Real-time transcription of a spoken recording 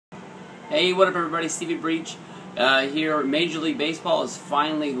Hey, what up everybody, Stevie Breach here. Major League Baseball has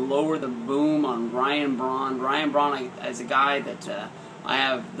finally lowered the boom on Ryan Braun. Ryan Braun is a guy that I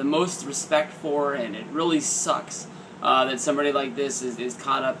have the most respect for, and it really sucks that somebody like this is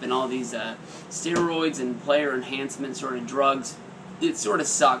caught up in all these steroids and player enhancement sort of drugs. It sort of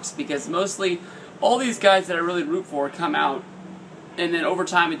sucks because mostly all these guys that I really root for come out, and then over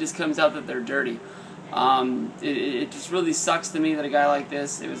time it just comes out that they're dirty. It just really sucks to me that a guy like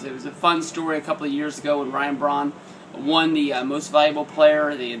this. It was a fun story a couple of years ago when Ryan Braun won the most valuable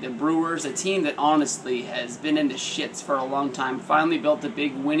player, the Brewers, a team that honestly has been in the shits for a long time. Finally built a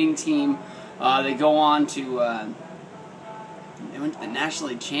big winning team. They go on to they went to the National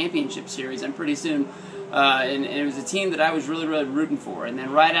League Championship Series, and pretty soon. And it was a team that I was really rooting for. And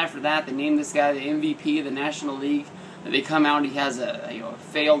then right after that, they named this guy the MVP of the National League. They come out, he has a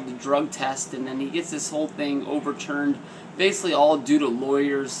failed drug test, and then he gets this whole thing overturned, basically all due to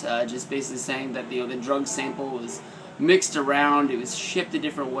lawyers, just basically saying that the drug sample was mixed around, it was shipped a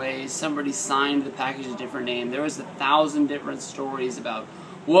different way, somebody signed the package a different name. There was 1,000 different stories about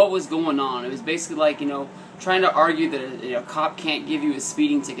what was going on. It was basically like, trying to argue that a cop can't give you a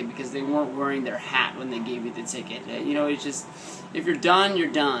speeding ticket because they weren't wearing their hat when they gave you the ticket. It's just, if you're done,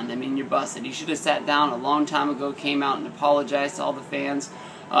 you're done. I mean, you're busted. You should have sat down a long time ago, came out and apologized to all the fans.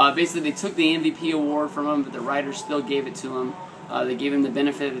 Basically, they took the MVP award from him, but the writers still gave it to him. They gave him the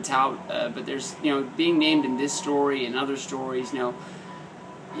benefit of the doubt. But there's, being named in this story and other stories,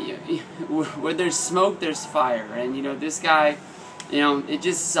 where there's smoke, there's fire. And, this guy, it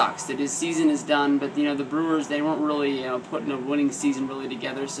just sucks that his season is done, but the Brewers, they weren't really putting a winning season really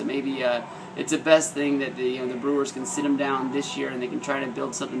together, so maybe it's the best thing that the Brewers can sit him down this year and they can try to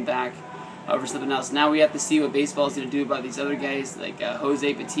build something back for something else. Now we have to see what baseball is going to do about these other guys like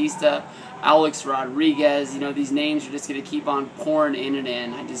Jose Bautista, Alex Rodriguez. These names are just going to keep on pouring in and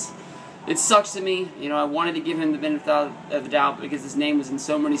in. It sucks to me. I wanted to give him the benefit of the doubt because his name was in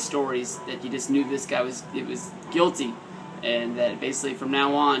so many stories that you just knew this guy was guilty. And that basically from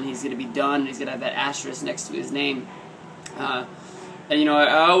now on he's going to be done, and he's going to have that asterisk next to his name. I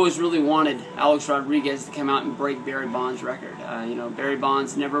always really wanted Alex Rodriguez to come out and break Barry Bonds' record. Barry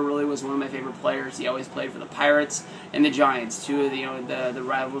Bonds never really was one of my favorite players. He always played for the Pirates and the Giants, two of the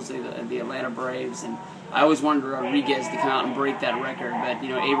rivals of the Atlanta Braves, and I always wanted Rodriguez to come out and break that record, but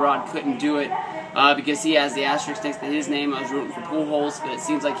A-Rod couldn't do it because he has the asterisk next to his name. I was rooting for Pujols, but it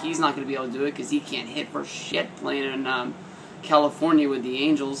seems like he's not going to be able to do it because he can't hit for shit playing in California with the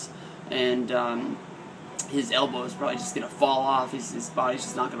Angels, and his elbow is probably just going to fall off. His body's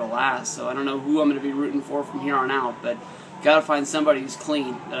just not going to last. So I don't know who I'm going to be rooting for from here on out, but got to find somebody who's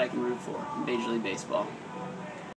clean that I can root for in Major League Baseball.